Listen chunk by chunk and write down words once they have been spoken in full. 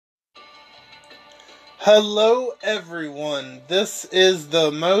Hello everyone, this is the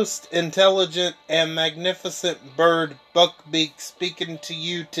most intelligent and magnificent bird, Buckbeak, speaking to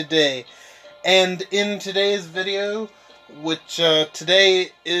you today. And in today's video, which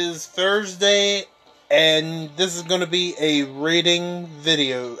today is Thursday, and this is going to be a rating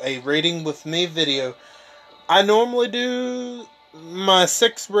video, a rating with me video. I normally do my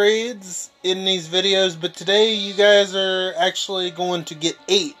 6 raids in these videos, but today you guys are actually going to get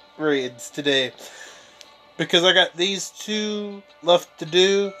 8 raids today. Because I got these 2 left to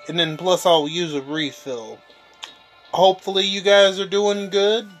do, and then plus I'll use a refill. Hopefully you guys are doing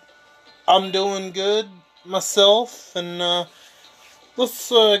good. I'm doing good myself, and let's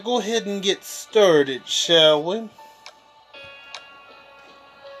go ahead and get started, shall we?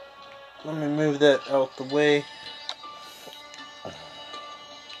 Let me move that out the way.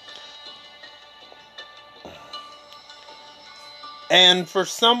 And for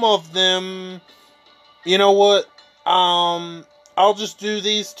some of them, you know what? I'll just do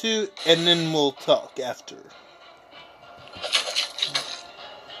these 2, and then we'll talk after.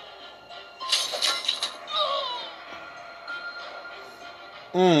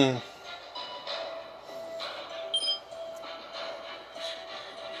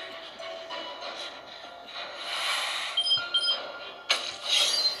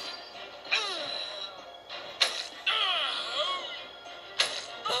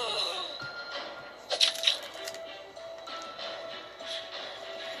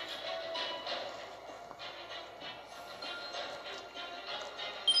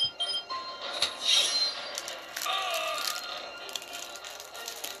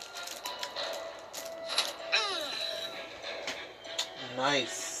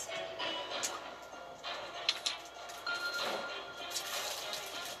 Nice.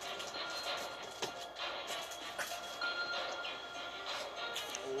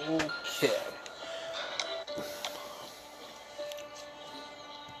 Okay.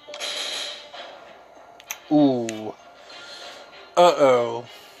 Ooh. Uh-oh.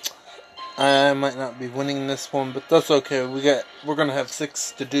 I might not be winning this one, but that's okay. We're gonna have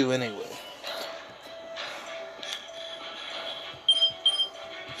 6 to do anyway.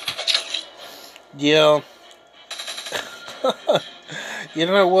 Yeah. You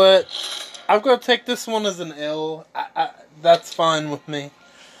know what? I'm gonna take this one as an L. That's fine with me.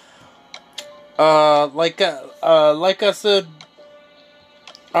 Like I said,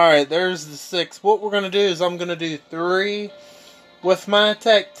 alright, there's the 6. What we're gonna do is I'm gonna do 3 with my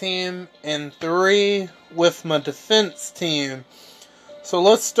attack team and 3 with my defense team. So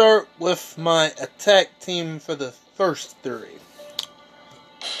let's start with my attack team for the first 3.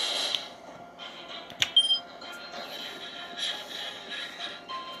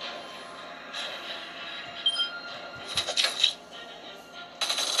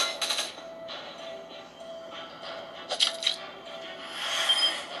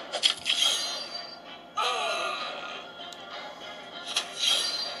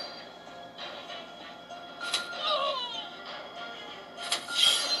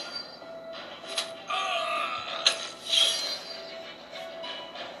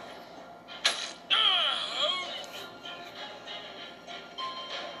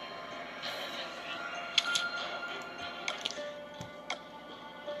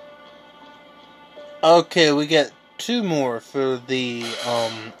 Okay, we got 2 more for the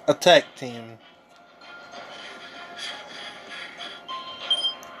attack team.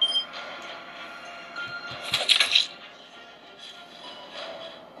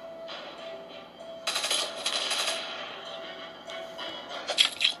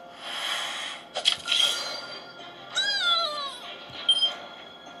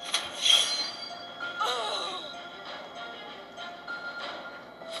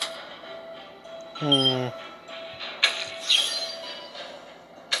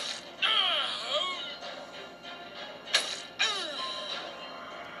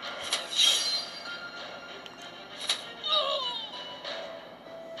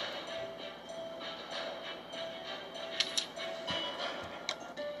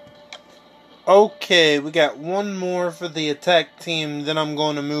 Okay, we got 1 more for the attack team, then I'm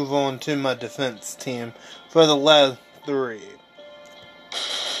going to move on to my defense team for the last 3.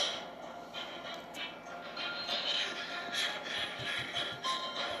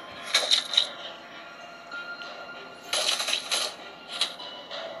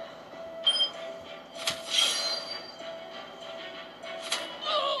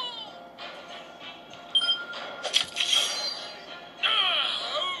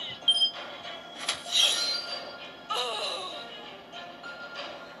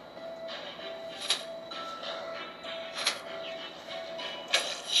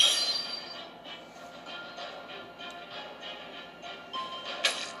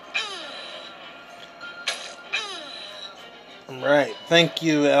 Right. Thank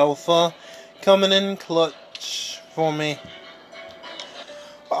you, Alpha. Coming in clutch for me.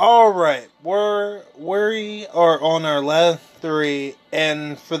 Alright, we are on our last 3,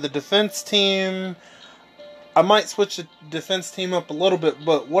 and for the defense team, I might switch the defense team up a little bit,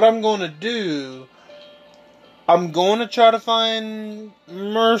 but what I'm going to do, I'm going to try to find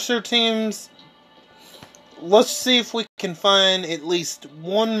Mercer teams. Let's see if we can find at least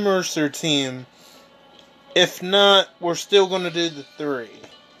one Mercer team. If not, we're still going to do the 3.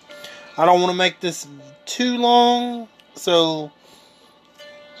 I don't want to make this too long, so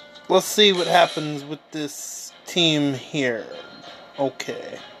let's see what happens with this team here.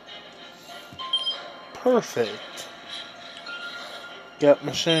 Okay. Perfect. Got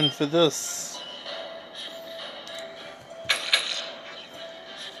machine for this.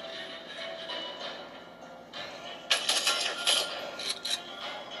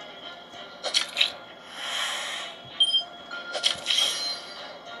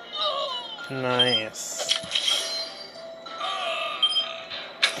 Nice.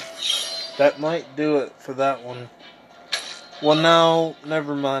 That might do it for that one. Well, now,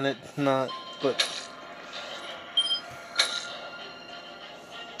 never mind, it's not, but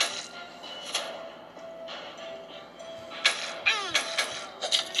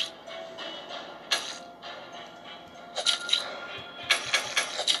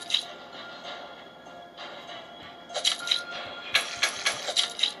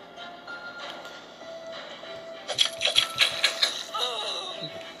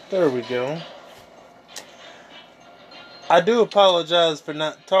there we go. I do apologize for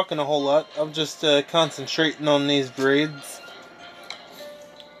not talking a whole lot. I'm just concentrating on these raids.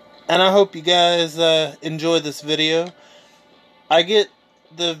 And I hope you guys enjoy this video. I get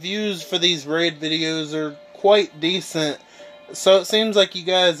the views for these raid videos are quite decent. So it seems like you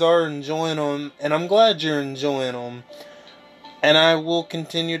guys are enjoying them. And I'm glad you're enjoying them. And I will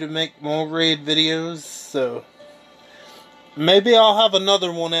continue to make more raid videos. So maybe I'll have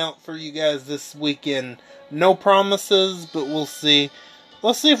another one out for you guys this weekend. No promises, but we'll see.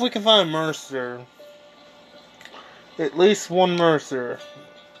 Let's see if we can find Mercer. At least one Mercer.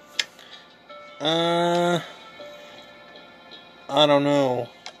 I don't know.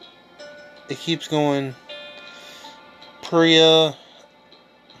 It keeps going. Priya.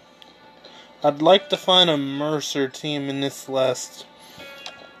 I'd like to find a Mercer team in this last.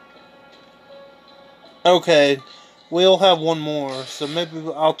 Okay. We'll have one more, so maybe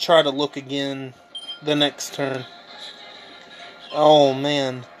I'll try to look again the next turn. Oh,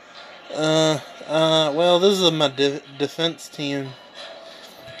 man. Well, this is my defense team.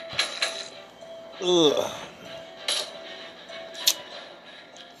 Ugh.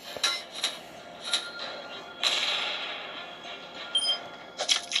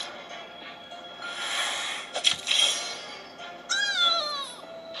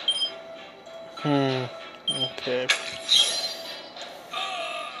 Okay.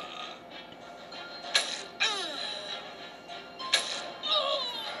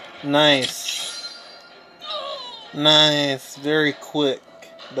 Nice. Nice. Very quick.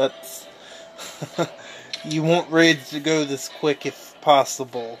 That's... You want raids to go this quick if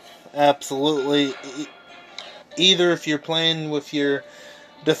possible. Absolutely. Either if you're playing with your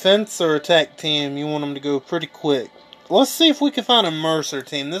defense or attack team, you want them to go pretty quick. Let's see if we can find a Mercer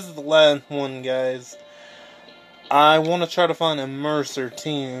team. This is the last one, guys. I want to try to find a Mercer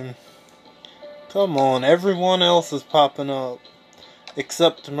team. Come on, everyone else is popping up.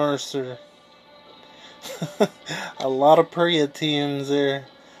 Except Mercer. A lot of Priya teams there.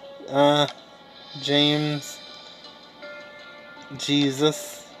 James.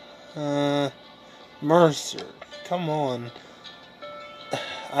 Jesus. Mercer. Come on.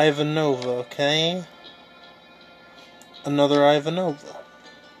 Ivanova, okay? Another Ivanova.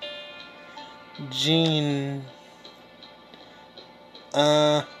 Jean.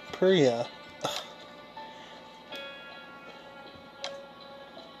 Priya.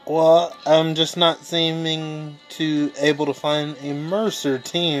 Well, I'm just not seeming to able to find a Mercer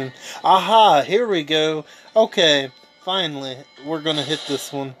team. Aha, here we go. Okay, finally, we're gonna hit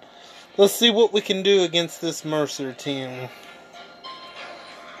this one. Let's see what we can do against this Mercer team.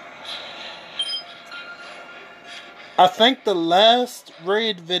 I think the last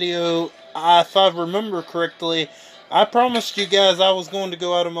raid video, if I remember correctly, I promised you guys I was going to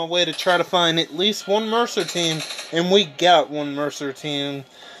go out of my way to try to find at least one Mercer team, and we got one Mercer team.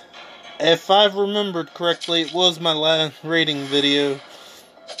 If I've remembered correctly, it was my last rating video.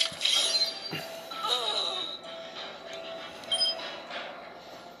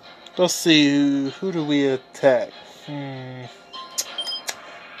 Let's see, who do we attack?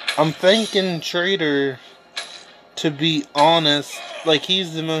 I'm thinking Trader to be honest. Like,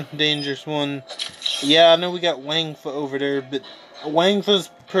 he's the most dangerous one. Yeah, I know we got Wangfa over there, but Wangfa's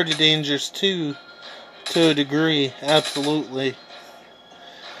pretty dangerous too, to a degree, absolutely.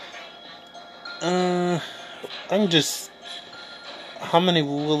 I'm just... How many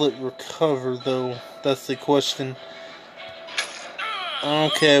will it recover, though? That's the question.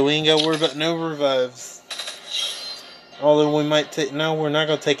 Okay, we ain't gotta worry about no revives. Although we might take... No, we're not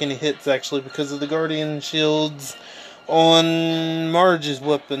gonna take any hits, actually, because of the Guardian Shields on Marge's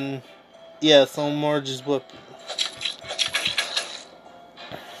weapon. Yes, on Marge's weapon.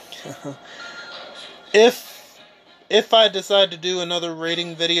 If I decide to do another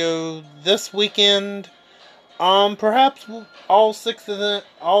rating video this weekend, perhaps all six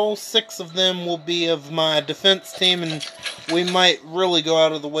of them will be of my defense team, and we might really go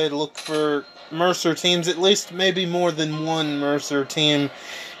out of the way to look for Mercer teams, at least maybe more than one Mercer team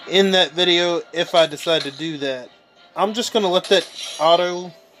in that video if I decide to do that. I'm just going to let that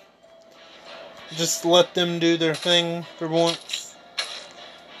auto, just let them do their thing for once,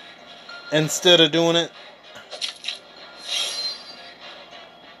 instead of doing it.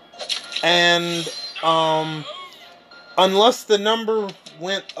 And, unless the number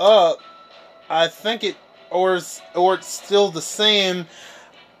went up, I think it, or it's still the same,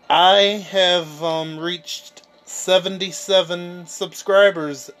 I have, reached 77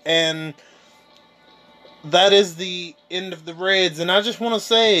 subscribers, and that is the end of the raids. And I just want to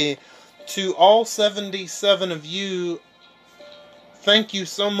say to all 77 of you, thank you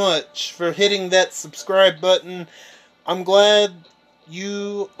so much for hitting that subscribe button. I'm glad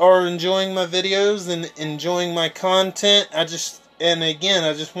you are enjoying my videos and enjoying my content. And again,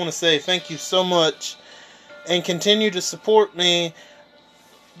 I just want to say thank you so much, and continue to support me.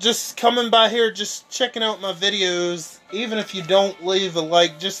 Just coming by here, just checking out my videos, even if you don't leave a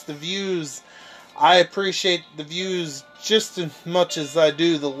like, just the views. I appreciate the views just as much as I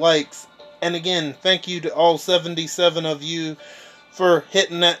do the likes. And again, thank you to all 77 of you for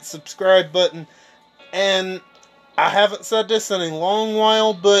hitting that subscribe button. And I haven't said this in a long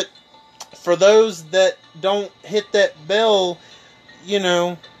while, but for those that don't hit that bell, you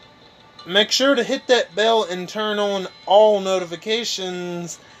know, make sure to hit that bell and turn on all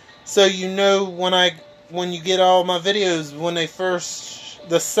notifications so you know when you get all my videos, when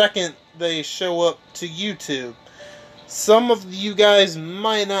the second they show up to YouTube. Some of you guys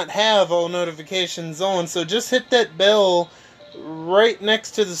might not have all notifications on, so just hit that bell right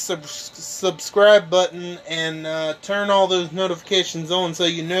next to the subscribe button and turn all those notifications on so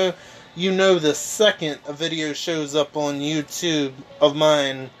you know the second a video shows up on YouTube of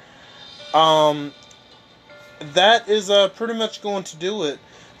mine. That is pretty much going to do it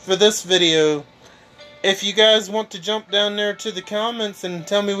for this video. If you guys want to jump down there to the comments and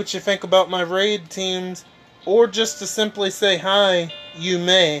tell me what you think about my raid teams, or just to simply say hi, you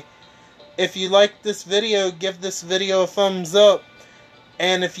may. If you like this video, give this video a thumbs up.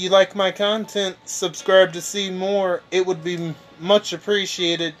 And if you like my content, subscribe to see more. It would be much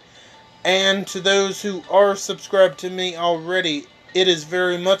appreciated. And to those who are subscribed to me already, it is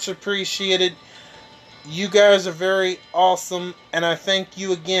very much appreciated. You guys are very awesome, and I thank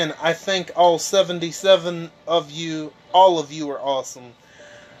you again. I thank all 77 of you. All of you are awesome.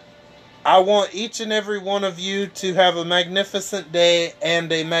 I want each and every one of you to have a magnificent day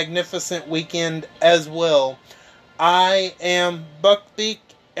and a magnificent weekend as well. I am Buckbeak,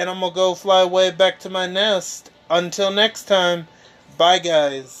 and I'm going to go fly away back to my nest. Until next time, bye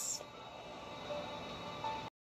guys.